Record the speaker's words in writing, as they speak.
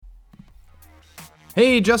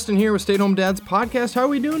Hey, Justin here with Stay at Home Dad's podcast. How are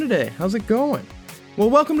we doing today? How's it going? Well,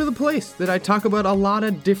 welcome to the place that I talk about a lot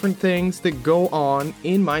of different things that go on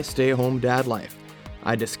in my stay-at-home dad life.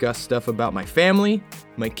 I discuss stuff about my family,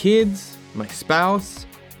 my kids, my spouse,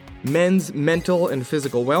 men's mental and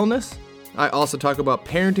physical wellness. I also talk about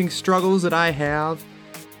parenting struggles that I have,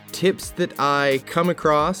 tips that I come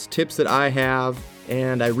across, tips that I have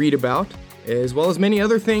and I read about, as well as many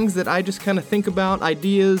other things that I just kind of think about,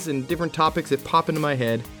 ideas and different topics that pop into my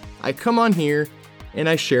head. I come on here and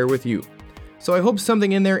I share with you. So I hope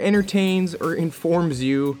something in there entertains or informs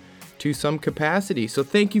you to some capacity. So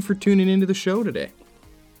thank you for tuning into the show today.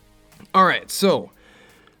 All right, so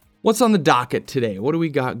what's on the docket today? What do we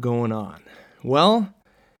got going on? Well,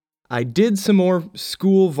 I did some more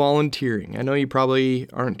school volunteering. I know you probably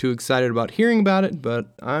aren't too excited about hearing about it,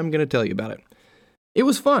 but I'm going to tell you about it. It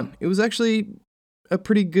was fun. It was actually a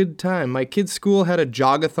pretty good time. My kids' school had a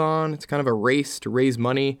jogathon. It's kind of a race to raise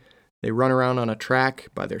money. They run around on a track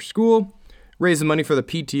by their school, raise the money for the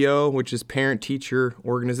PTO, which is parent-teacher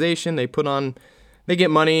organization. They get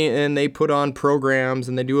money and they put on programs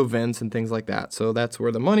and they do events and things like that. So that's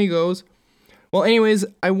where the money goes. Well, anyways,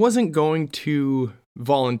 I wasn't going to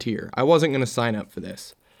volunteer. I wasn't going to sign up for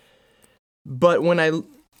this. But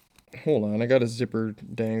hold on, I got a zipper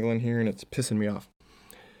dangling here and it's pissing me off.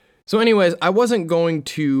 So anyways, I wasn't going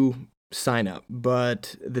to sign up,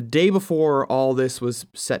 but the day before all this was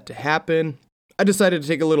set to happen, I decided to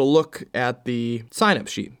take a little look at the sign-up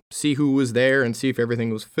sheet, see who was there and see if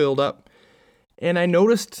everything was filled up. And I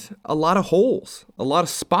noticed a lot of holes, a lot of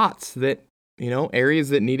spots that, areas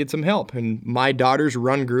that needed some help. And my daughter's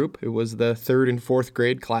run group, it was the 3rd and 4th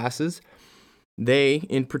grade classes, they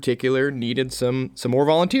in particular needed some more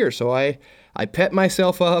volunteers. So I pet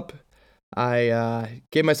myself up. I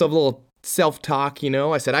gave myself a little self-talk,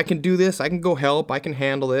 I said, I can do this, I can go help, I can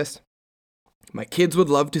handle this. My kids would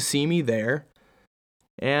love to see me there,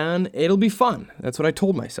 and it'll be fun. That's what I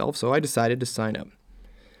told myself, so I decided to sign up.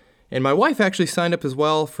 And my wife actually signed up as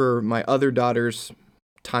well for my other daughter's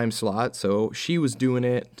time slot, so she was doing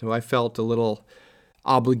it, so I felt a little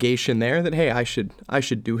obligation there that, hey, I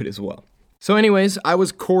should do it as well. So anyways, I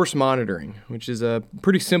was course monitoring, which is a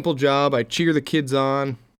pretty simple job. I cheer the kids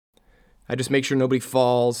on. I just make sure nobody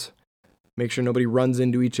falls, make sure nobody runs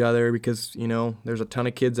into each other because, there's a ton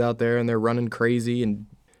of kids out there and they're running crazy and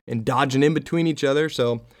dodging in between each other.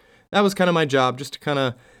 So that was kind of my job, just to kind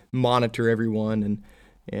of monitor everyone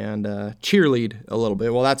and cheerlead a little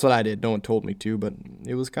bit. Well, that's what I did. No one told me to, but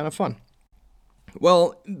it was kind of fun.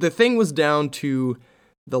 Well, the thing was down to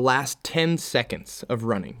the last 10 seconds of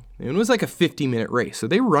running. It was like a 50-minute race, so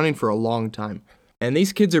they were running for a long time. And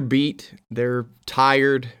these kids are beat. They're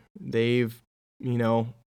tired. They've,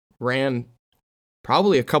 ran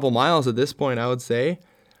probably a couple miles at this point, I would say.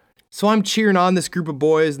 So I'm cheering on this group of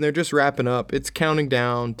boys, and they're just wrapping up. It's counting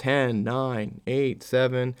down, 10, 9, 8,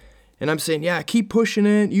 7. And I'm saying, yeah, keep pushing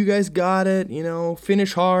it. You guys got it.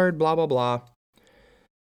 Finish hard, blah, blah, blah.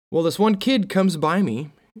 Well, this one kid comes by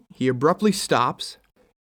me. He abruptly stops,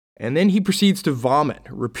 and then he proceeds to vomit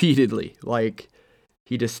repeatedly. Like,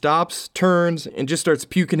 he just stops, turns, and just starts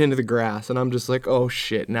puking into the grass. And I'm just like, oh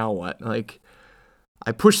shit, now what? Like,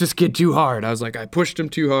 I pushed this kid too hard. I pushed him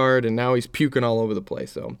too hard, and now he's puking all over the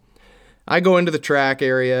place. So I go into the track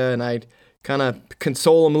area, and I kind of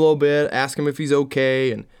console him a little bit, ask him if he's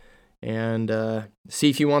okay, and see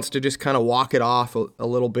if he wants to just kind of walk it off a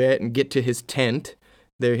little bit and get to his tent.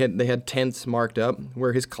 They had tents marked up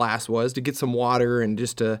where his class was to get some water and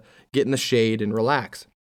just to get in the shade and relax.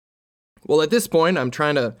 Well, at this point, I'm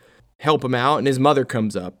trying to help him out, and his mother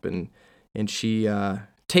comes up, and she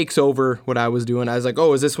takes over what I was doing. I was like,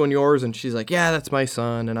 oh, is this one yours? And she's like, yeah, that's my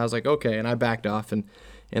son. And I was like, okay, and I backed off and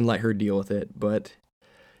let her deal with it. But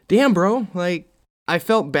damn, bro, like, I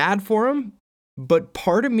felt bad for him, but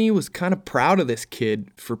part of me was kind of proud of this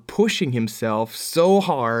kid for pushing himself so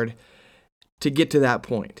hard to get to that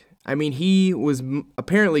point. I mean, he was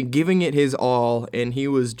apparently giving it his all, and he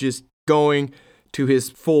was just going to his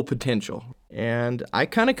full potential. And I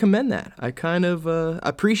kind of commend that. I kind of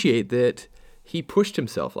appreciate that he pushed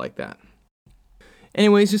himself like that.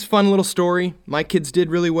 Anyways, just fun little story. My kids did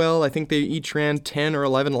really well. I think they each ran 10 or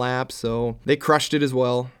 11 laps, so they crushed it as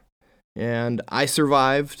well. And I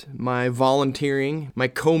survived my volunteering, my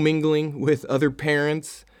commingling with other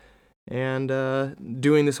parents, and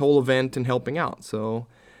doing this whole event and helping out. So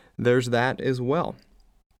there's that as well.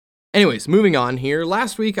 Anyways, moving on here.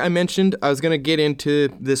 Last week I mentioned I was going to get into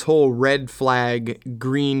this whole red flag,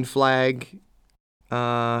 green flag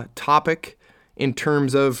topic in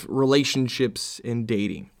terms of relationships and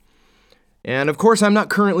dating. And of course, I'm not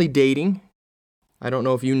currently dating. I don't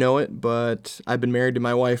know if you know it, but I've been married to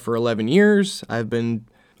my wife for 11 years. I've been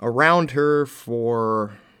around her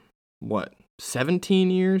for,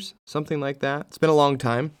 17 years? Something like that. It's been a long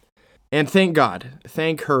time. And thank God,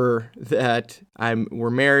 thank her that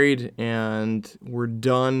we're married and we're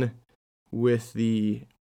done with the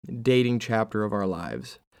dating chapter of our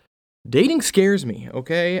lives. Dating scares me,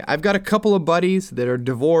 okay? I've got a couple of buddies that are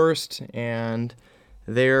divorced and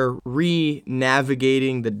they're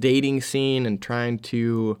re-navigating the dating scene and trying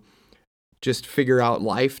to just figure out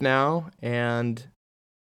life now. And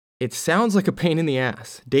it sounds like a pain in the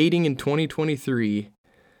ass. Dating in 2023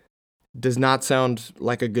 does not sound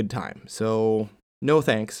like a good time. So no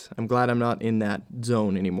thanks. I'm glad I'm not in that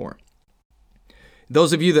zone anymore.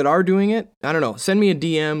 Those of you that are doing it, I don't know, send me a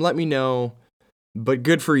DM, let me know. But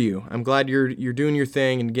good for you. I'm glad you're doing your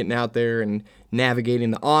thing and getting out there and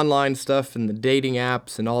navigating the online stuff and the dating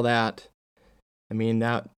apps and all that. I mean,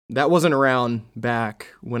 that wasn't around back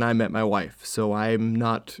when I met my wife, so I'm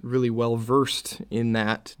not really well versed in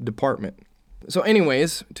that department. So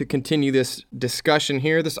anyways, to continue this discussion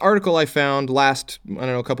here, this article I found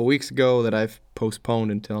a couple weeks ago that I've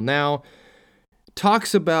postponed until now,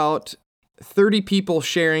 talks about 30 people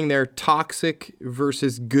sharing their toxic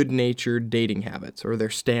versus good-natured dating habits, or their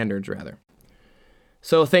standards, rather.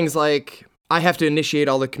 So things like, I have to initiate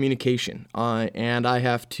all the communication, and I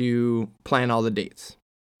have to plan all the dates.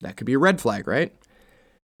 That could be a red flag, right?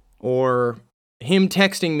 Or him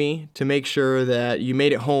texting me to make sure that you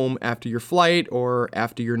made it home after your flight or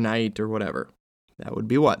after your night or whatever. That would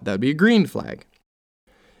be what? That would be a green flag.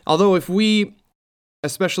 Although if we,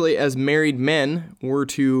 especially as married men, were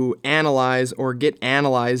to analyze or get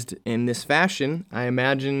analyzed in this fashion, I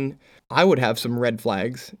imagine I would have some red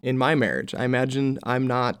flags in my marriage. I imagine I'm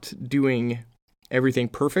not doing everything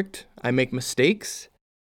perfect. I make mistakes.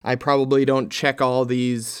 I probably don't check all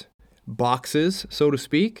these boxes, so to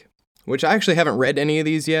speak, which I actually haven't read any of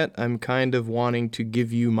these yet. I'm kind of wanting to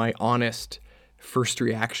give you my honest first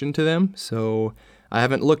reaction to them. So I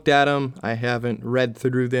haven't looked at them. I haven't read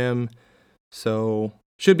through them. So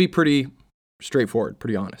should be pretty straightforward,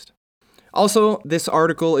 pretty honest. Also, this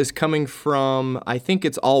article is coming from, I think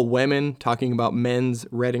it's all women talking about men's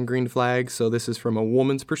red and green flags. So this is from a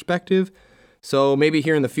woman's perspective. So maybe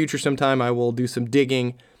here in the future sometime I will do some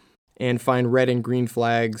digging and find red and green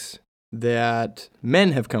flags that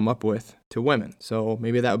men have come up with to women. So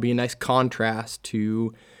maybe that would be a nice contrast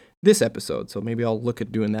to this episode. So maybe I'll look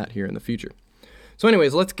at doing that here in the future. So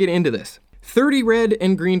anyways, let's get into this. 30 red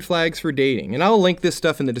and green flags for dating. And I'll link this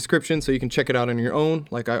stuff in the description so you can check it out on your own,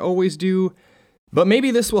 like I always do. But maybe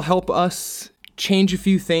this will help us change a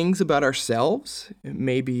few things about ourselves.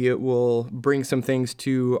 Maybe it will bring some things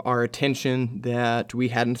to our attention that we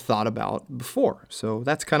hadn't thought about before. So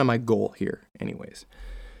that's kind of my goal here anyways.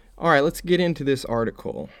 All right, let's get into this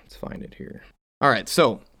article. Let's find it here. All right,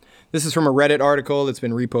 so this is from a Reddit article that's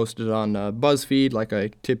been reposted on BuzzFeed, like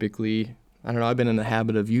I typically, I've been in the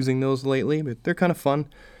habit of using those lately, but they're kind of fun.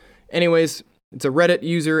 Anyways, it's a Reddit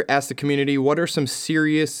user asked the community, what are some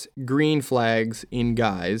serious green flags in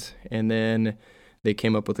guys? And then they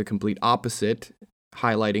came up with a complete opposite,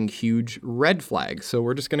 highlighting huge red flags. So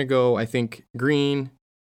we're just going to go, I think, green,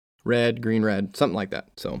 red, something like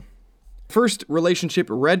that. So first relationship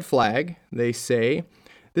red flag, they say,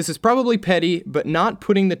 this is probably petty, but not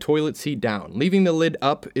putting the toilet seat down. Leaving the lid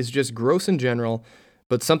up is just gross in general,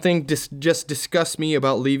 but something just disgusts me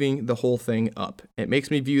about leaving the whole thing up. It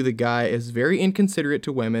makes me view the guy as very inconsiderate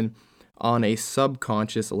to women on a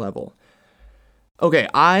subconscious level. Okay,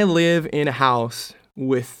 I live in a house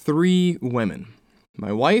with 3 women,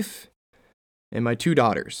 my wife and my 2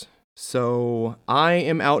 daughters. So I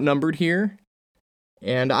am outnumbered here,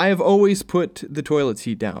 and I have always put the toilet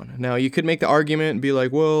seat down. Now, you could make the argument and be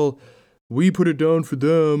like, well, we put it down for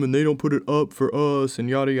them and they don't put it up for us and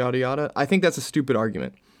yada, yada, yada. I think that's a stupid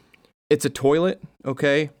argument. It's a toilet,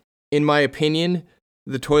 okay? In my opinion,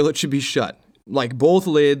 the toilet should be shut. Like, both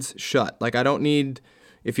lids shut. Like, I don't need,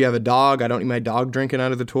 if you have a dog, I don't need my dog drinking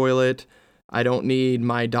out of the toilet. I don't need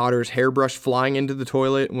my daughter's hairbrush flying into the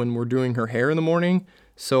toilet when we're doing her hair in the morning.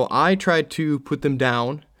 So I try to put them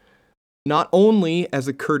down, not only as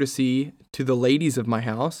a courtesy to the ladies of my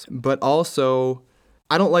house, but also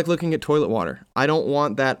I don't like looking at toilet water. I don't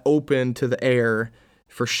want that open to the air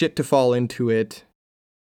for shit to fall into it.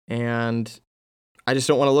 And I just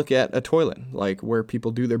don't want to look at a toilet, like where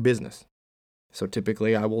people do their business. So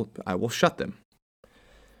typically I will shut them.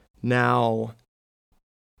 Now,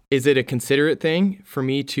 is it a considerate thing for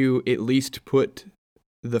me to at least put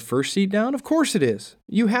the first seat down? Of course it is.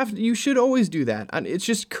 You should always do that. It's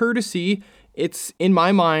just courtesy. It's, in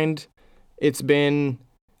my mind, it's been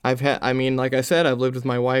Like I said, I've lived with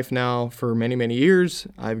my wife now for many, many years.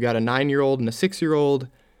 I've got a 9-year-old and a 6-year-old.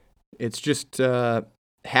 It's just a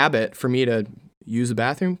habit for me to use the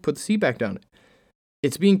bathroom, put the seat back down.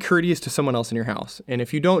 It's being courteous to someone else in your house. And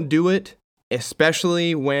if you don't do it,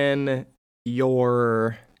 especially when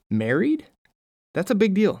you're married, that's a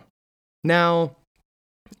big deal. Now,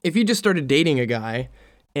 if you just started dating a guy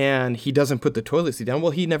and he doesn't put the toilet seat down,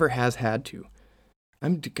 well, he never has had to.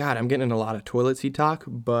 I'm getting in a lot of toilet seat talk,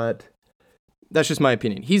 but that's just my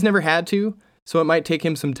opinion. He's never had to, so it might take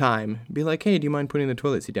him some time. Be like, hey, do you mind putting the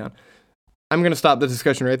toilet seat down? I'm going to stop the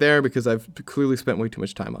discussion right there because I've clearly spent way too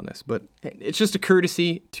much time on this. But it's just a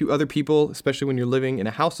courtesy to other people, especially when you're living in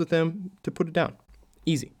a house with them, to put it down.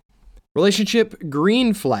 Easy. Relationship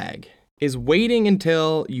green flag is waiting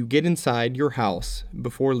until you get inside your house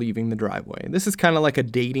before leaving the driveway. This is kind of like a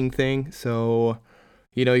dating thing. So,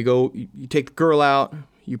 you take the girl out,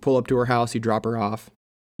 you pull up to her house, you drop her off.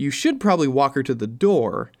 You should probably walk her to the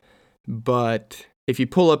door, but if you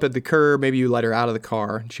pull up at the curb, maybe you let her out of the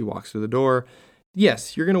car and she walks through the door.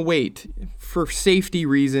 Yes, you're going to wait. For safety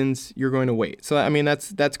reasons, you're going to wait. So,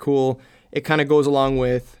 that's cool. It kind of goes along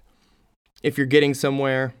with if you're getting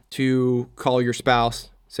somewhere to call your spouse,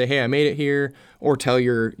 say, hey, I made it here, or tell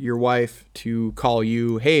your wife to call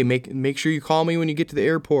you, hey, make sure you call me when you get to the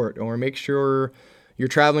airport, or make sure you're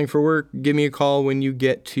traveling for work, give me a call when you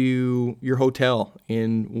get to your hotel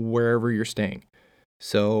in wherever you're staying.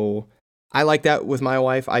 So I like that with my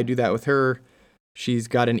wife. I do that with her. She's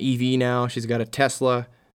got an EV now. She's got a Tesla.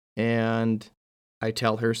 And I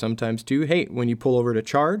tell her sometimes too, hey, when you pull over to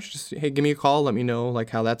charge, just, hey, give me a call. Let me know like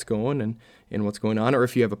how that's going and what's going on. Or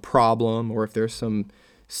if you have a problem or if there's some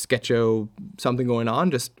something going on,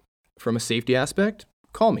 just from a safety aspect,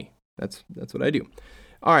 call me. That's what I do.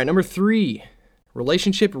 All right, number 3.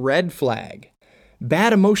 Relationship red flag,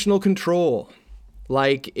 bad emotional control.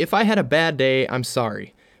 Like, if I had a bad day, I'm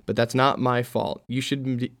sorry, but that's not my fault. You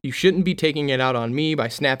shouldn't be taking it out on me by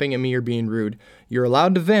snapping at me or being rude. You're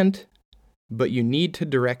allowed to vent, but you need to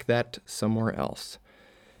direct that somewhere else.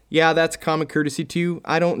 Yeah, that's common courtesy too.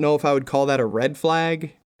 I don't know if I would call that a red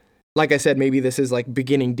flag. Like I said, maybe this is like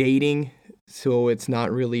beginning dating, so it's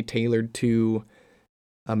not really tailored to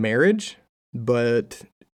a marriage, but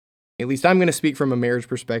at least I'm going to speak from a marriage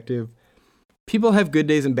perspective. People have good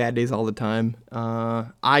days and bad days all the time.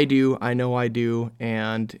 I do. I know I do.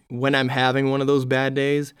 And when I'm having one of those bad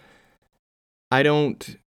days,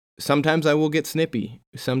 sometimes I will get snippy.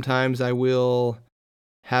 Sometimes I will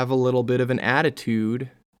have a little bit of an attitude,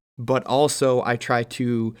 but also I try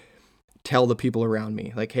to tell the people around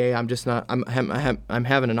me, like, hey, I'm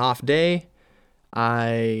having an off day.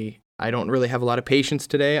 I don't really have a lot of patience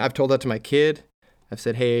today. I've told that to my kid. I've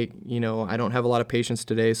said, hey, I don't have a lot of patience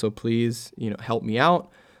today, so please, help me out.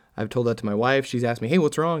 I've told that to my wife. She's asked me, hey,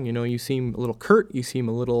 what's wrong? You seem a little curt. You seem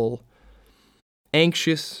a little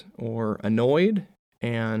anxious or annoyed.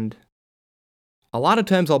 And a lot of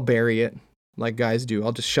times I'll bury it like guys do.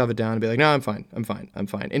 I'll just shove it down and be like, no, I'm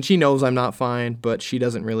fine. And she knows I'm not fine, but she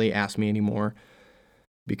doesn't really ask me anymore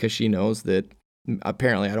because she knows that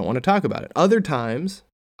apparently I don't want to talk about it. Other times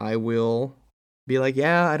I will be like,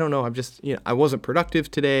 yeah, I don't know. I'm just, I wasn't productive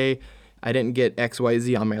today. I didn't get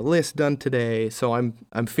XYZ on my list done today. So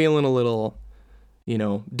I'm feeling a little,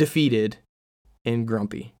 defeated and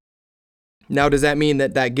grumpy. Now, does that mean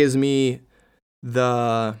that gives me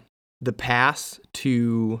the pass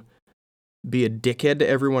to be a dickhead to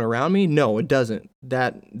everyone around me? No, it doesn't.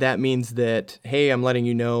 That means that, hey, I'm letting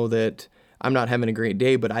you know that I'm not having a great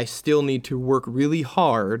day, but I still need to work really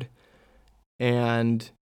hard and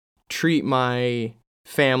treat my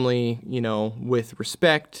family, with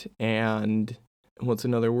respect. And what's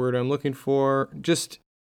another word I'm looking for? Just,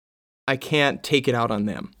 I can't take it out on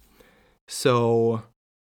them. So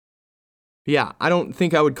yeah, I don't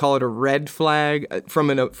think I would call it a red flag from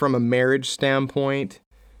a marriage standpoint,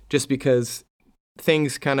 just because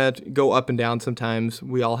things kind of go up and down sometimes.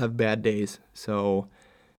 We all have bad days. So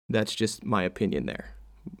that's just my opinion there.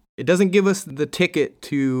 It doesn't give us the ticket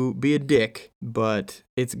to be a dick, but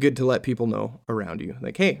it's good to let people know around you.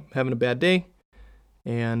 Like, hey, I'm having a bad day,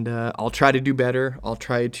 and I'll try to do better. I'll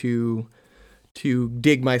try to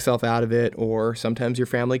dig myself out of it, or sometimes your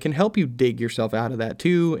family can help you dig yourself out of that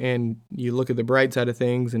too, and you look at the bright side of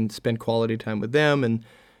things and spend quality time with them,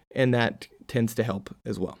 and that tends to help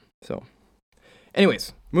as well. So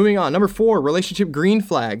anyways, moving on. Number 4, relationship green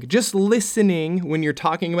flag. Just listening when you're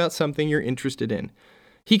talking about something you're interested in.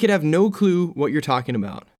 He could have no clue what you're talking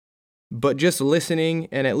about, but just listening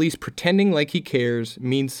and at least pretending like he cares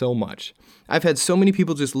means so much. I've had so many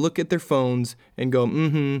people just look at their phones and go,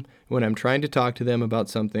 when I'm trying to talk to them about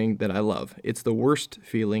something that I love. It's the worst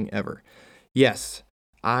feeling ever. Yes,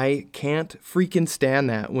 I can't freaking stand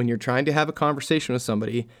that when you're trying to have a conversation with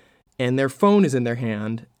somebody and their phone is in their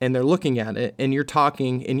hand and they're looking at it and you're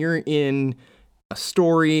talking and you're in a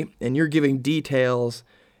story and you're giving details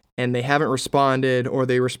and they haven't responded, or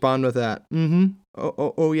they respond with that,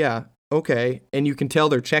 oh yeah, okay. And you can tell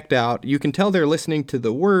they're checked out. You can tell they're listening to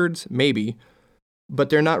the words, maybe, but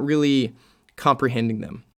they're not really comprehending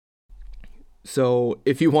them. So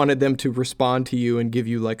if you wanted them to respond to you and give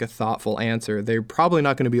you like a thoughtful answer, they're probably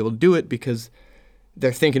not going to be able to do it because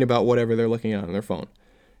they're thinking about whatever they're looking at on their phone.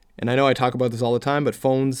 And I know I talk about this all the time, but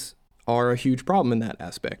phones are a huge problem in that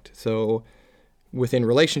aspect. So within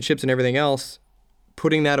relationships and everything else,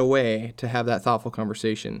 putting that away to have that thoughtful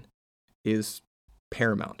conversation is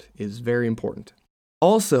paramount, is very important.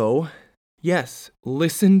 Also, yes,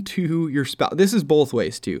 listen to your spouse. This is both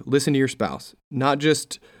ways too. Listen to your spouse, not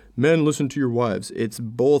just men listen to your wives. It's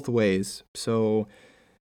both ways. So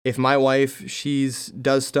if my wife,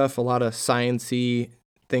 does stuff, a lot of science-y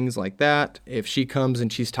things like that. If she comes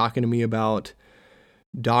and she's talking to me about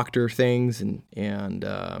doctor things and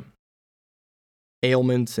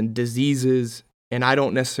ailments and diseases, and I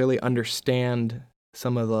don't necessarily understand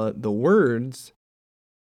some of the words,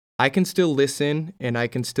 I can still listen and I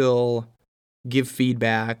can still give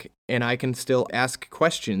feedback and I can still ask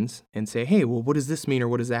questions and say, hey, well, what does this mean or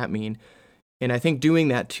what does that mean? And I think doing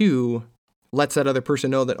that too lets that other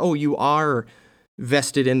person know that, oh, you are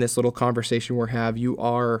vested in this little conversation we're having. You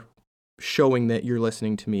are showing that you're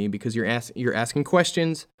listening to me because you're asking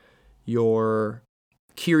questions. You're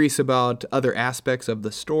curious about other aspects of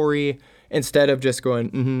the story instead of just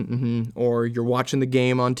going, or you're watching the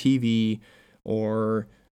game on TV, or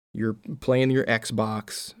you're playing your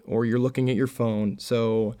Xbox, or you're looking at your phone.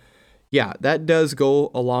 So yeah, that does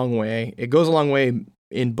go a long way. It goes a long way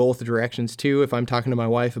in both directions too. If I'm talking to my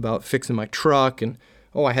wife about fixing my truck and,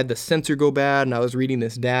 oh, I had the sensor go bad and I was reading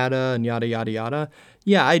this data and yada, yada, yada.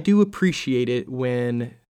 Yeah, I do appreciate it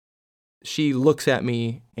when she looks at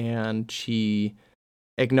me and she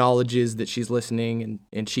acknowledges that she's listening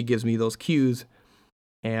and she gives me those cues,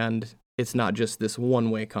 and it's not just this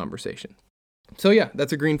one-way conversation. So yeah,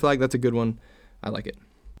 that's a green flag. That's a good one. I like it.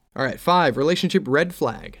 All right, 5, relationship red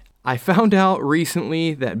flag. I found out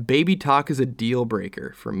recently that baby talk is a deal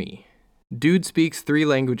breaker for me. Dude speaks 3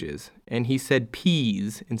 languages, and he said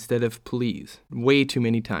peas instead of please way too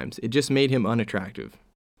many times. It just made him unattractive.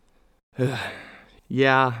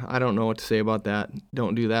 Yeah, I don't know what to say about that.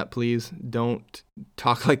 Don't do that, please. Don't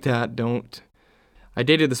talk like that. Don't. I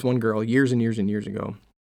dated this one girl years and years and years ago,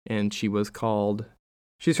 and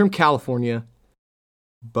she's from California,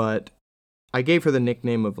 but I gave her the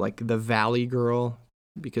nickname of like the Valley Girl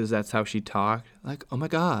because that's how she talked. Like, oh my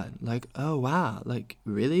God, like, oh wow, like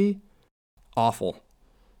really? Awful.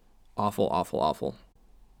 Awful, awful, awful.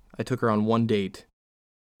 I took her on one date,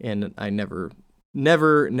 and I never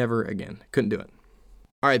again. Couldn't do it.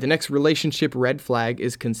 All right, the next relationship red flag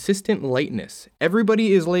is consistent lateness.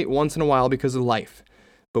 Everybody is late once in a while because of life.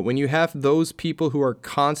 But when you have those people who are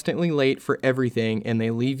constantly late for everything and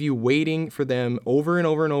they leave you waiting for them over and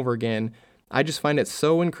over and over again, I just find it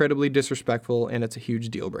so incredibly disrespectful, and it's a huge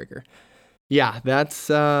deal breaker. Yeah,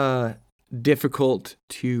 that's difficult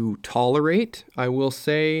to tolerate. I will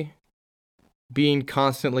say being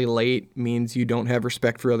constantly late means you don't have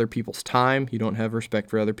respect for other people's time. You don't have respect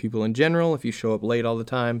for other people in general. If you show up late all the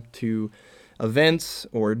time to events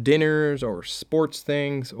or dinners or sports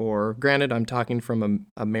things, or granted, I'm talking from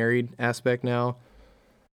a married aspect now.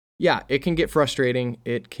 Yeah, it can get frustrating.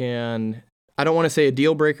 I don't want to say a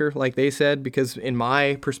deal breaker like they said, because in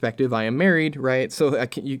my perspective, I am married, right? So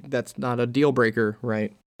that's not a deal breaker,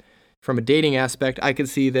 right? From a dating aspect, I could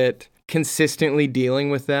see that consistently dealing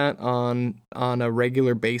with that on a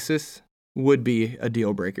regular basis would be a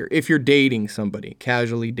deal breaker. If you're dating somebody,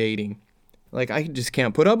 casually dating, like I just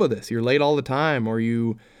can't put up with this. You're late all the time, or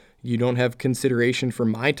you don't have consideration for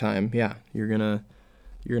my time. Yeah, you're gonna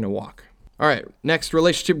walk. All right, next,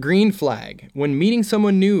 relationship green flag. When meeting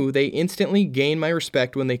someone new, they instantly gain my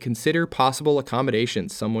respect when they consider possible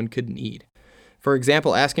accommodations someone could need. For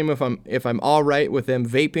example, asking them if I'm all right with them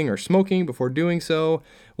vaping or smoking before doing so.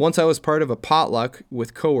 Once I was part of a potluck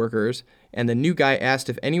with coworkers, and the new guy asked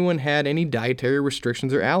if anyone had any dietary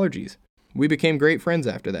restrictions or allergies. We became great friends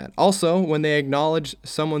after that. Also, when they acknowledge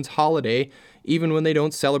someone's holiday, even when they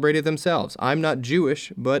don't celebrate it themselves. I'm not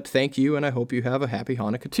Jewish, but thank you, and I hope you have a happy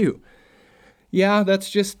Hanukkah too. Yeah,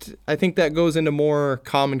 I think that goes into more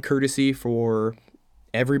common courtesy for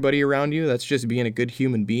everybody around you. That's just being a good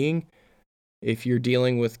human being. If you're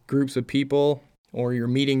dealing with groups of people or you're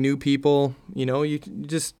meeting new people, you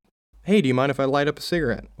just, hey, do you mind if I light up a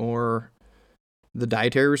cigarette? Or the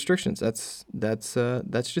dietary restrictions. That's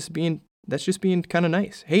just being kind of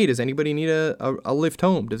nice. Hey, does anybody need a lift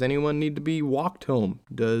home? Does anyone need to be walked home?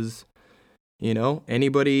 Does,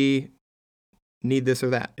 anybody need this or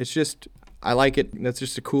that? It's just, I like it. That's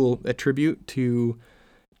just a cool attribute to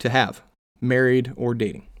have, married or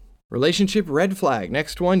dating. Relationship red flag.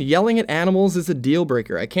 Next one, yelling at animals is a deal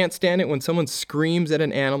breaker. I can't stand it when someone screams at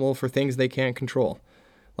an animal for things they can't control.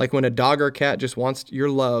 Like when a dog or cat just wants your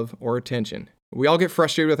love or attention. We all get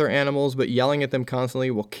frustrated with our animals, but yelling at them constantly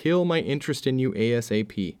will kill my interest in you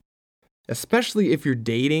ASAP. Especially if you're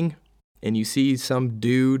dating and you see some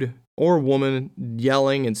dude or woman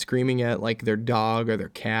yelling and screaming at like their dog or their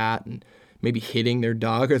cat and maybe hitting their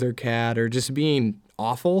dog or their cat or just being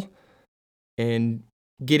awful and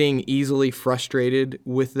getting easily frustrated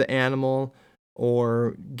with the animal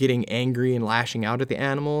or getting angry and lashing out at the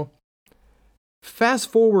animal. Fast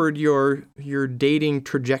forward your dating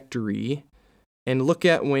trajectory and look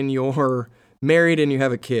at when you're married and you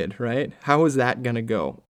have a kid, right? How is that going to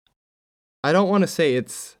go? I don't want to say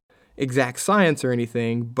it's exact science or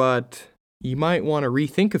anything, but you might want to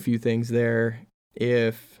rethink a few things there.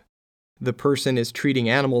 If the person is treating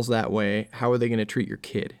animals that way, how are they going to treat your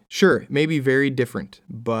kid? Sure, maybe very different,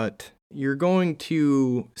 but you're going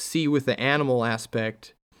to see with the animal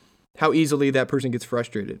aspect how easily that person gets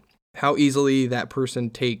frustrated, how easily that person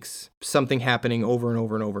takes something happening over and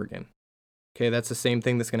over and over again. Okay, that's the same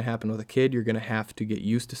thing that's going to happen with a kid. You're going to have to get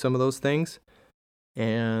used to some of those things.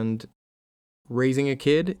 And raising a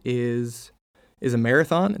kid is a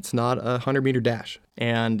marathon. It's not a 100-meter dash.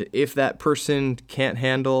 And if that person can't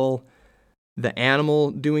handle the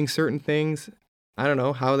animal doing certain things, I don't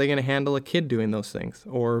know, how are they going to handle a kid doing those things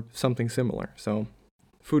or something similar? So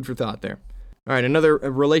food for thought there. All right, another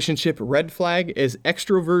relationship red flag is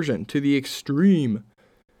extroversion to the extreme.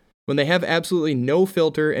 When they have absolutely no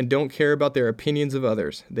filter and don't care about their opinions of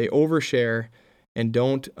others, they overshare and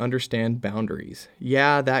don't understand boundaries.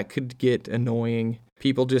 Yeah, that could get annoying.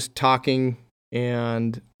 People just talking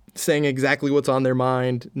and saying exactly what's on their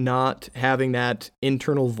mind, not having that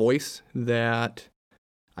internal voice that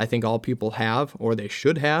I think all people have, or they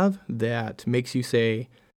should have, that makes you say,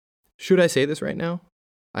 should I say this right now?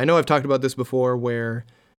 I know I've talked about this before where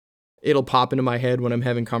it'll pop into my head when I'm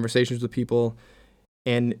having conversations with people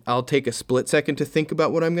and I'll take a split second to think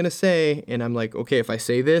about what I'm going to say. And I'm like, okay, if I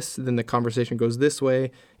say this, then the conversation goes this way.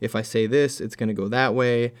 If I say this, it's going to go that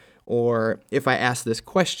way. Or if I ask this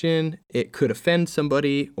question, it could offend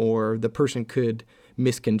somebody or the person could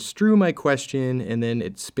misconstrue my question and then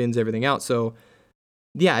it spins everything out. So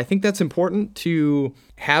yeah, I think that's important to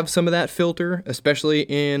have some of that filter, especially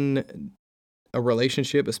in a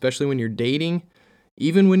relationship, especially when you're dating.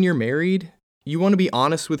 Even when you're married, you want to be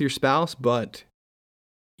honest with your spouse, but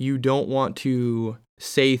you don't want to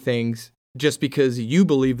say things just because you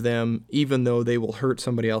believe them, even though they will hurt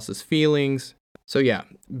somebody else's feelings. So yeah,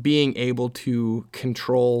 being able to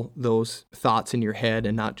control those thoughts in your head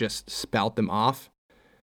and not just spout them off,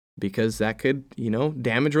 because that could,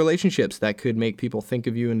 damage relationships. That could make people think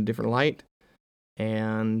of you in a different light,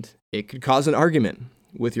 and it could cause an argument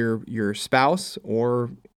with your spouse or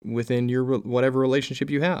within your whatever relationship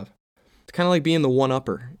you have. It's kind of like being the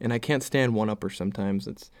one-upper, and I can't stand one-uppers sometimes.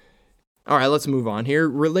 All right, let's move on here.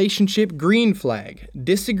 Relationship green flag.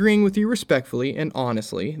 Disagreeing with you respectfully and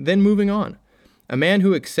honestly, then moving on. A man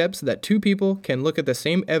who accepts that two people can look at the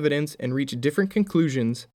same evidence and reach different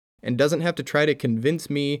conclusions and doesn't have to try to convince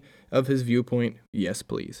me of his viewpoint. Yes,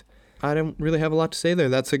 please. I don't really have a lot to say there.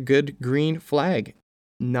 That's a good green flag.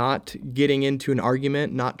 Not getting into an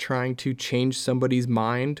argument, not trying to change somebody's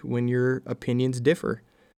mind when your opinions differ.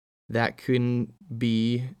 That can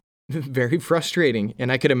be very frustrating.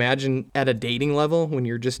 And I could imagine at a dating level, when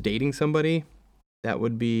you're just dating somebody, that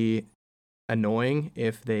would be annoying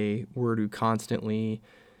if they were to constantly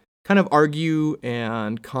kind of argue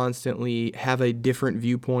and constantly have a different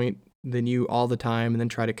viewpoint than you all the time and then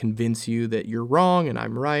try to convince you that you're wrong and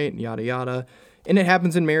I'm right and yada yada. And it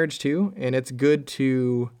happens in marriage too. And it's good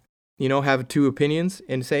to, have two opinions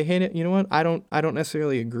and say, hey, you know what? I don't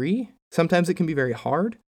necessarily agree. Sometimes it can be very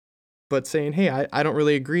hard. But saying, hey, I don't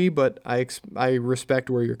really agree, but I respect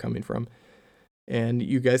where you're coming from. And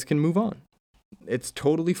you guys can move on. It's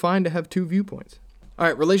totally fine to have two viewpoints. All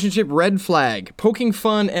right, relationship red flag. Poking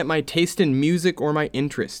fun at my taste in music or my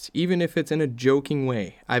interests, even if it's in a joking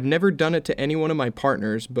way. I've never done it to any one of my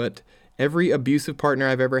partners, but every abusive partner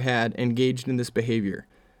I've ever had engaged in this behavior.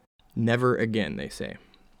 Never again, they say.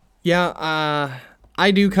 Yeah, I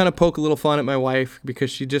do kind of poke a little fun at my wife because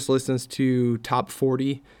she just listens to top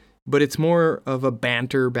 40, but it's more of a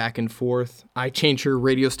banter back and forth. I change her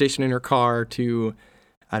radio station in her car to,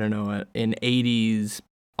 I don't know, an 80s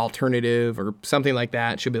alternative or something like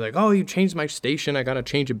that. She'll be like, oh, you changed my station. I got to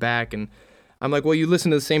change it back. And I'm like, well, you listen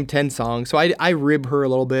to the same 10 songs. So I rib her a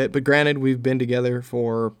little bit. But granted, we've been together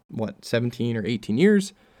for, 17 or 18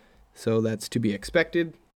 years. So that's to be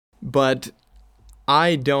expected. But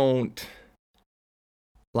I don't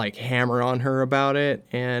hammer on her about it.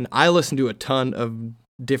 And I listen to a ton of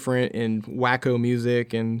different and wacko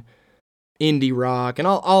music and indie rock and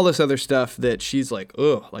all this other stuff that she's like,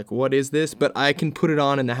 ugh, what is this? But I can put it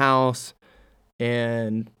on in the house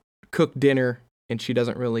and cook dinner, and she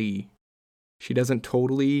doesn't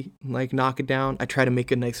totally knock it down. I try to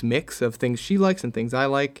make a nice mix of things she likes and things I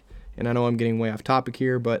like. And I know I'm getting way off topic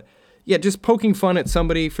here, but yeah, just poking fun at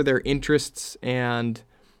somebody for their interests and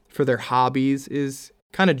for their hobbies is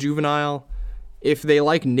kind of juvenile. If they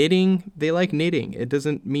like knitting, they like knitting. It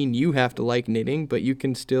doesn't mean you have to like knitting, but you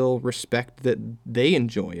can still respect that they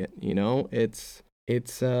enjoy it.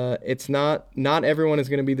 It's not everyone is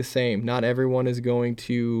going to be the same. Not everyone is going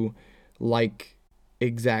to like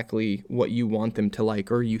exactly what you want them to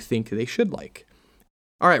like or you think they should like.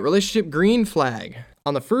 All right, relationship green flag.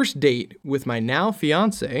 On the first date with my now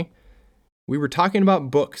fiance, we were talking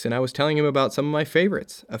about books, and I was telling him about some of my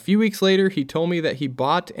favorites. A few weeks later, he told me that he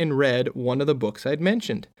bought and read one of the books I'd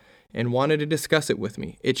mentioned and wanted to discuss it with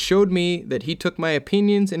me. It showed me that he took my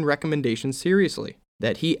opinions and recommendations seriously,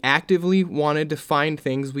 that he actively wanted to find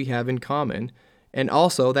things we have in common, and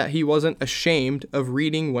also that he wasn't ashamed of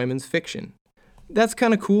reading women's fiction. That's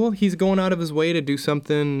kind of cool. He's going out of his way to do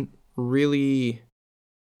something really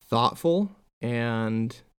thoughtful,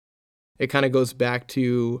 and it kind of goes back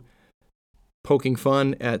to poking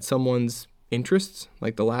fun at someone's interests,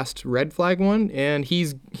 like the last red flag one, and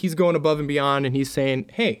he's going above and beyond, and he's saying,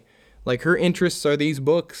 hey, her interests are these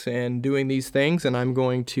books and doing these things, and I'm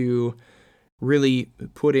going to really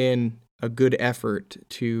put in a good effort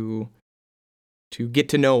to get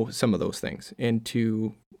to know some of those things and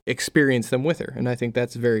to experience them with her, and I think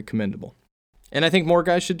that's very commendable. And I think more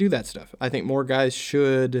guys should do that stuff. I think more guys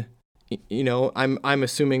should, I'm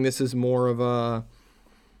assuming this is more of a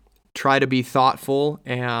try to be thoughtful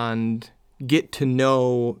and get to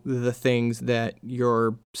know the things that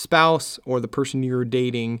your spouse or the person you're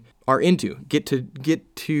dating are into. Get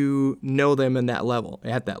to know them at that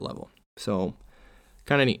level. So,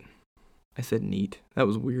 kind of neat. I said neat. That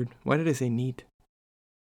was weird. Why did I say neat?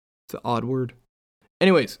 It's an odd word.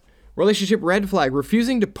 Anyways, relationship red flag,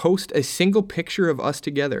 refusing to post a single picture of us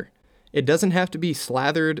together. It doesn't have to be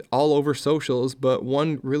slathered all over socials, but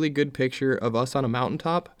one really good picture of us on a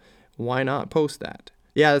mountaintop, why not post that?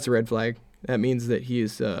 Yeah, that's a red flag. That means that he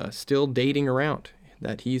is still dating around,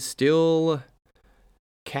 that he's still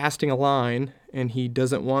casting a line, and he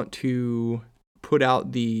doesn't want to put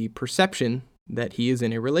out the perception that he is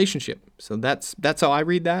in a relationship. So that's how I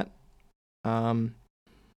read that.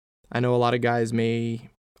 I know a lot of guys may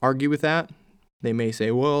argue with that. They may say,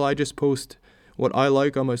 well, I just post what I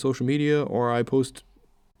like on my social media, or I post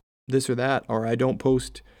this or that, or I don't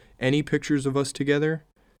post any pictures of us together.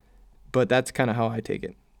 But that's kind of how I take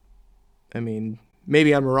it. I mean,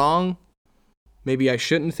 maybe I'm wrong. Maybe I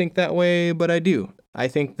shouldn't think that way, but I do. I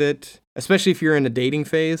think that, especially if you're in a dating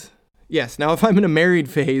phase. Yes, now if I'm in a married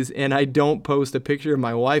phase and I don't post a picture of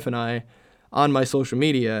my wife and I on my social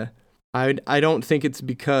media, I don't think it's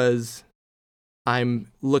because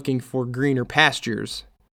I'm looking for greener pastures.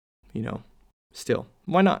 Still,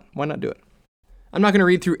 why not? Why not do it? I'm not going to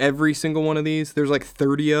read through every single one of these. There's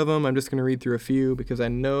 30 of them. I'm just going to read through a few because I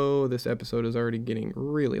know this episode is already getting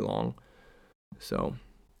really long. So,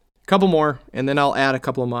 a couple more, and then I'll add a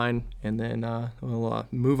couple of mine, and then we'll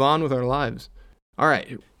move on with our lives. All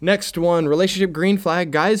right, next one, relationship green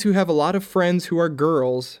flag. Guys who have a lot of friends who are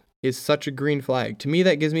girls is such a green flag. To me,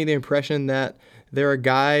 that gives me the impression that they're a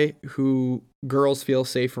guy who girls feel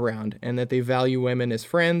safe around and that they value women as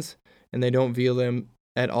friends and they don't view them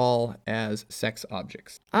at all as sex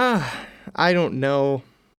objects. I don't know.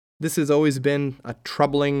 This has always been a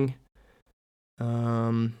troubling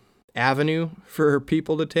avenue for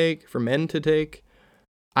people to take, for men to take.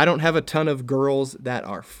 I don't have a ton of girls that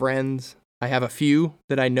are friends. I have a few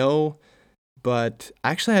that I know, but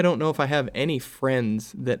actually I don't know if I have any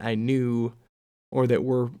friends that I knew or that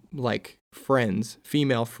were friends,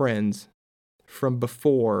 female friends from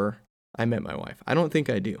before I met my wife. I don't think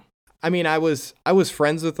I do. I mean, I was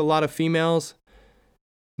friends with a lot of females.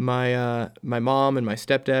 My mom and my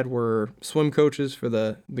stepdad were swim coaches for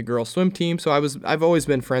the girls swim team, so I've always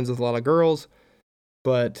been friends with a lot of girls,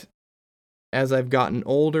 but as I've gotten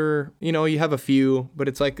older, you have a few, but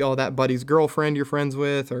it's like, oh, that buddy's girlfriend you're friends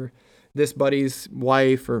with, or this buddy's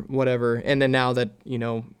wife or whatever. And then now that,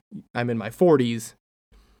 I'm in my 40s,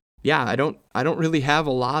 yeah, I don't really have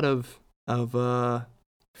a lot of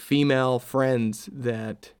female friends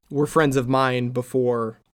that were friends of mine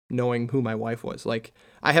before knowing who my wife was. Like,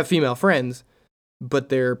 I have female friends, but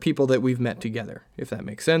they're people that we've met together, if that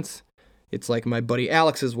makes sense. It's like my buddy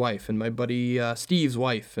Alex's wife and my buddy Steve's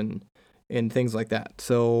wife and things like that.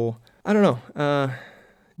 So, I don't know.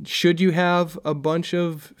 Should you have a bunch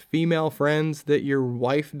of female friends that your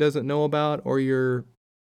wife doesn't know about or your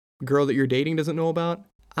girl that you're dating doesn't know about?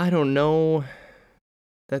 I don't know.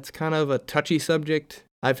 That's kind of a touchy subject.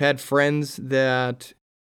 I've had friends that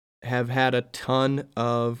have had a ton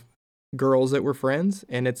of girls that were friends,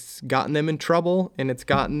 and it's gotten them in trouble, and it's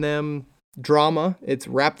gotten them drama. It's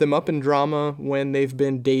wrapped them up in drama when they've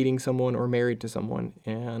been dating someone or married to someone.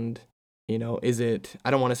 And, I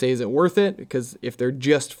don't want to say is it worth it, because if they're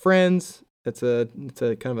just friends, it's a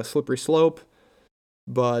kind of a slippery slope.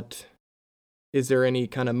 But is there any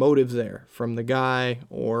kind of motives there from the guy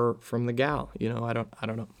or from the gal? I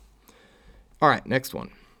don't know. All right, next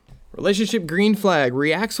one. Relationship green flag: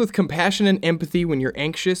 reacts with compassion and empathy when you're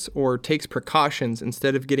anxious or takes precautions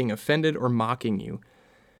instead of getting offended or mocking you.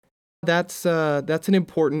 That's an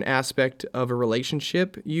important aspect of a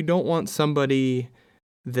relationship. You don't want somebody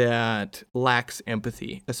that lacks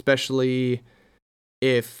empathy, especially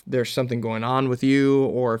if there's something going on with you,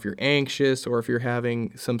 or if you're anxious, or if you're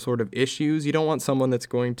having some sort of issues. You don't want someone that's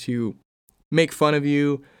going to make fun of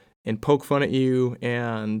you and poke fun at you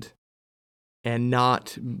and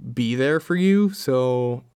not be there for you.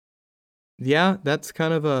 So yeah, that's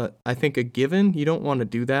kind of I think a given. You don't want to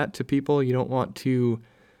do that to people. You don't want to,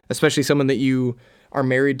 especially someone that you are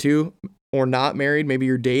married to or not married. Maybe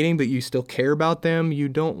you're dating, but you still care about them. You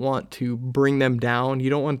don't want to bring them down. You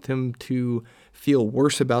don't want them to feel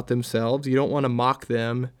worse about themselves. You don't want to mock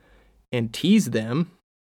them and tease them.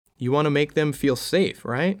 You want to make them feel safe,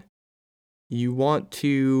 right? You want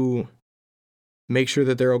to make sure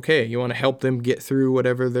that they're okay. You want to help them get through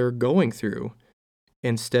whatever they're going through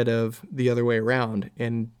instead of the other way around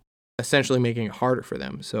and essentially making it harder for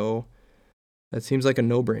them. So that seems like a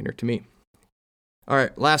no-brainer to me. All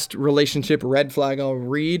right, last relationship red flag I'll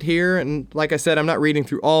read here. And like I said, I'm not reading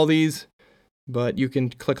through all these, but you can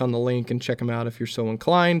click on the link and check them out if you're so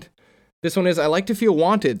inclined. This one is, I like to feel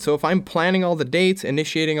wanted. So if I'm planning all the dates,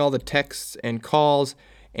 initiating all the texts and calls,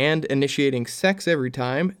 and initiating sex every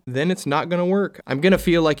time, then it's not going to work. I'm going to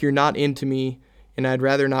feel like you're not into me, and I'd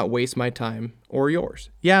rather not waste my time or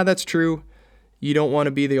yours. Yeah, that's true. You don't want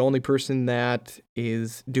to be the only person that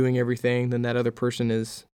is doing everything. Then that other person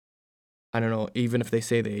is, I don't know, even if they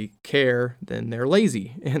say they care, then they're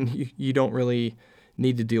lazy, and you don't really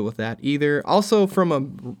need to deal with that either. Also,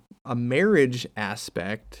 from a marriage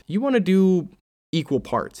aspect, you want to do equal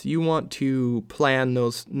parts. You want to plan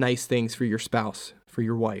those nice things for your spouse, for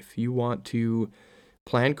your wife. You want to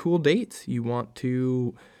plan cool dates. You want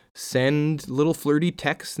to send little flirty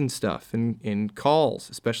texts and stuff and calls,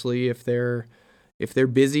 especially if they're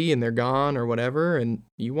busy and they're gone or whatever. And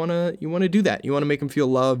you want to do that. You want to make them feel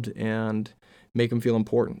loved and make them feel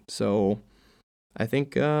important. So I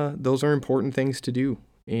think those are important things to do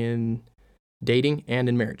in dating and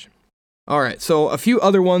in marriage. All right, so a few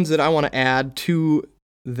other ones that I want to add to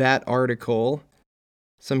that article.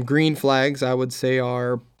 Some green flags I would say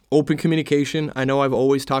are open communication. I know I've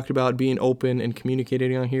always talked about being open and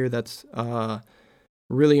communicating on here. That's a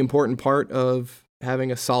really important part of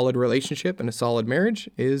having a solid relationship and a solid marriage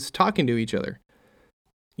is talking to each other.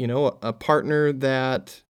 A partner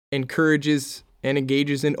that encourages and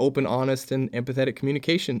engages in open, honest, and empathetic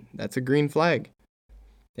communication. That's a green flag.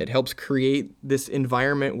 It helps create this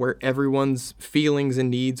environment where everyone's feelings and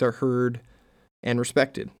needs are heard and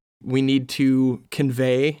respected. We need to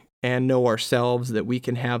convey and know ourselves that we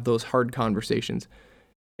can have those hard conversations.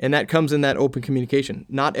 And that comes in that open communication.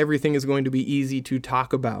 Not everything is going to be easy to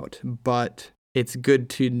talk about, but it's good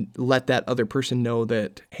to let that other person know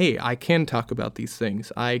that, hey, I can talk about these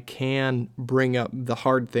things. I can bring up the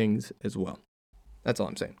hard things as well. That's all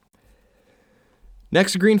I'm saying.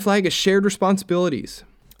 Next green flag is shared responsibilities.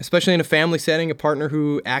 Especially in a family setting, a partner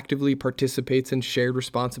who actively participates in shared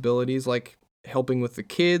responsibilities like helping with the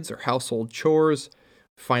kids or household chores,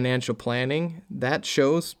 financial planning, that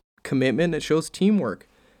shows commitment, it shows teamwork.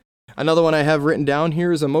 Another one I have written down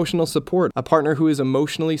here is emotional support. A partner who is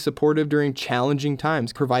emotionally supportive during challenging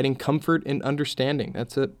times, providing comfort and understanding.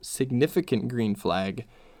 That's a significant green flag.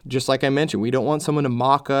 Just like I mentioned, we don't want someone to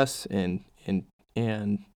mock us and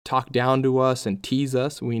talk down to us and tease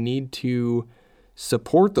us. We need to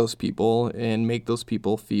support those people and make those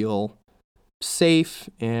people feel safe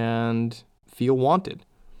and feel wanted.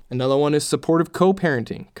 Another one is supportive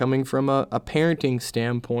co-parenting, coming from a parenting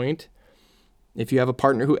standpoint. If you have a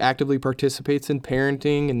partner who actively participates in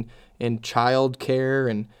parenting and child care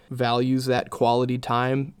and values that quality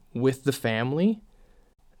time with the family,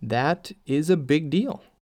 that is a big deal.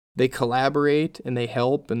 They collaborate and they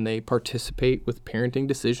help and they participate with parenting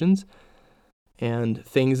decisions and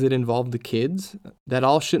things that involve the kids. That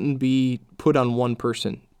all shouldn't be put on one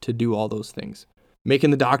person to do all those things.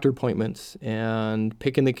 Making the doctor appointments and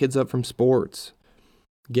picking the kids up from sports,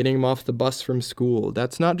 getting them off the bus from school.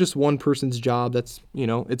 That's not just one person's job. That's,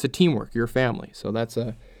 it's a teamwork. You're a family. So that's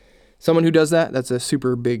someone who does that, that's a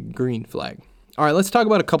super big green flag. All right, let's talk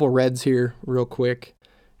about a couple reds here real quick,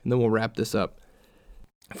 and then we'll wrap this up.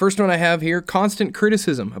 First one I have here, constant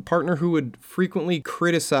criticism. A partner who would frequently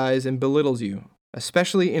criticize and belittles you,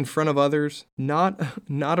 especially in front of others. Not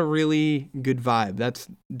a really good vibe. That's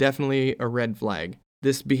definitely a red flag.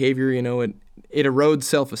 This behavior, it erodes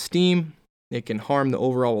self-esteem. It can harm the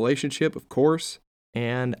overall relationship, of course.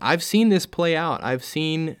 And I've seen this play out. I've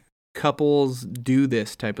seen couples do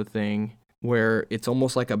this type of thing where it's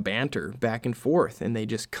almost like a banter back and forth and they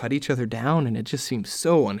just cut each other down and it just seems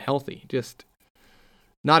so unhealthy. Just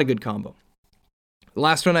not a good combo. The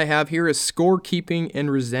last one I have here is scorekeeping and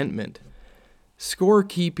resentment.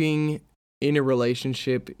 Scorekeeping in a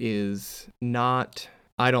relationship is not,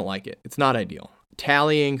 I don't like it. It's not ideal.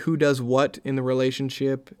 Tallying who does what in the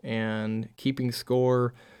relationship and keeping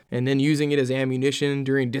score and then using it as ammunition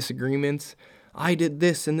during disagreements. I did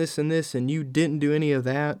this and this and this and you didn't do any of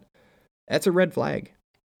that. That's a red flag.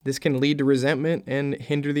 This can lead to resentment and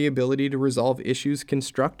hinder the ability to resolve issues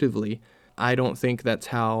constructively. I don't think that's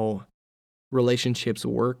how relationships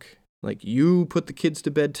work. Like, you put the kids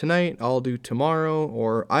to bed tonight, I'll do tomorrow,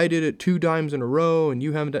 or I did it 2 times in a row and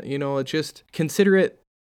you haven't done, it's just consider it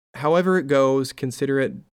however it goes, consider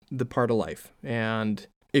it the part of life. And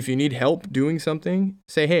if you need help doing something,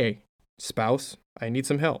 say, hey, spouse, I need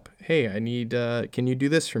some help. Hey, can you do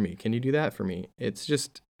this for me? Can you do that for me? It's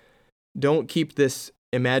just, don't keep this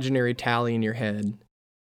imaginary tally in your head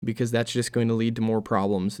because that's just going to lead to more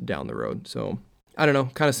problems down the road. So, I don't know,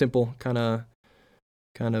 kind of simple, kind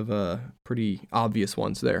of pretty obvious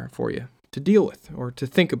ones there for you to deal with or to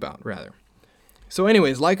think about, rather. So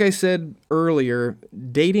anyways, like I said earlier,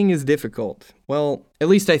 dating is difficult. Well, at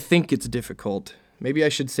least I think it's difficult. Maybe I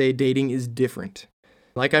should say dating is different.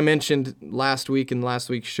 Like I mentioned last week in last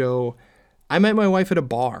week's show, I met my wife at a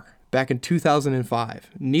bar back in 2005.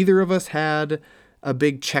 Neither of us had a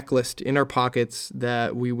big checklist in our pockets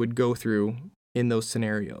that we would go through in those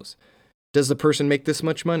scenarios. Does the person make this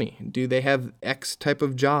much money? Do they have X type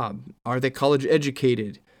of job? Are they college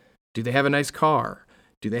educated? Do they have a nice car?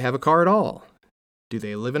 Do they have a car at all? Do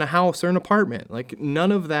they live in a house or an apartment? Like,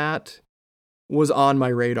 none of that was on my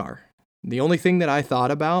radar. The only thing that I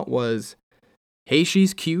thought about was, hey,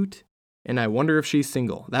 she's cute, and I wonder if she's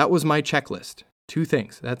single. That was my checklist. 2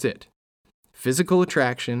 things. That's it. Physical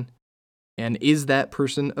attraction and is that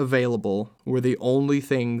person available were the only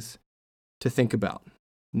things to think about.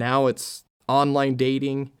 Now it's online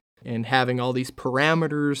dating and having all these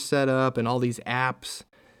parameters set up and all these apps,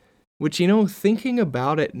 which, thinking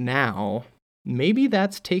about it now, maybe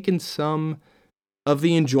that's taken some of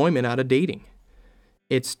the enjoyment out of dating.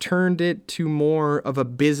 It's turned it to more of a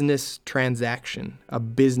business transaction, a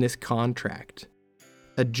business contract,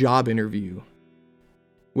 a job interview,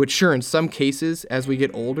 which sure, in some cases, as we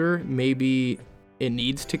get older, maybe it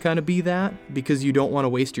needs to kind of be that because you don't want to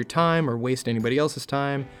waste your time or waste anybody else's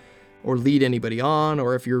time or lead anybody on,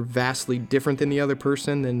 or if you're vastly different than the other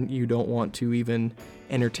person, then you don't want to even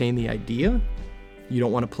entertain the idea. You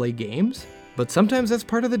don't want to play games. But sometimes that's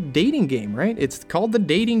part of the dating game, right? It's called the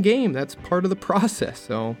dating game. That's part of the process.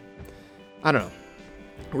 So, I don't know.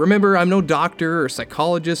 Remember, I'm no doctor or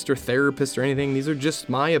psychologist or therapist or anything. These are just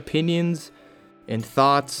my opinions and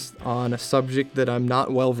thoughts on a subject that I'm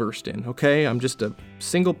not well versed in, okay? I'm just a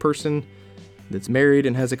single person that's married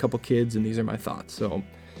and has a couple kids, and these are my thoughts. So,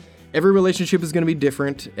 every relationship is going to be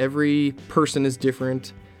different. Every person is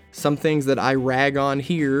different. Some things that I rag on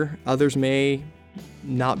here, others may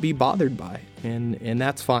not be bothered by, and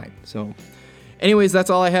that's fine. So anyways, that's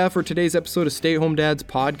all I have for today's episode of Stay at Home Dads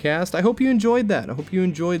podcast. I hope you enjoyed that. I hope you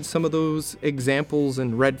enjoyed some of those examples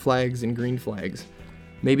and red flags and green flags.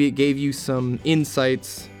 Maybe it gave you some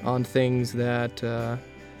insights on things that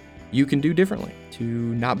you can do differently, to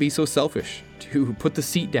not be so selfish, to put the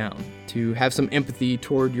seat down, to have some empathy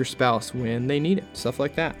toward your spouse when they need it, stuff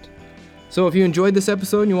like that. So if you enjoyed this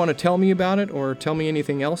episode and you want to tell me about it, or tell me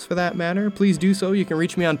anything else for that matter, please do so. You can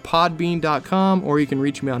reach me on podbean.com, or you can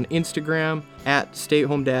reach me on Instagram at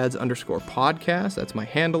stayathomedads_podcast. That's my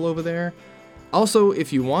handle over there. Also,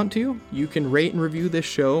 if you want to, you can rate and review this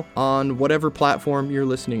show on whatever platform you're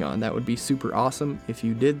listening on. That would be super awesome if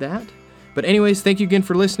you did that. But anyways, thank you again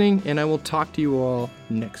for listening, and I will talk to you all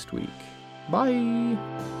next week. Bye!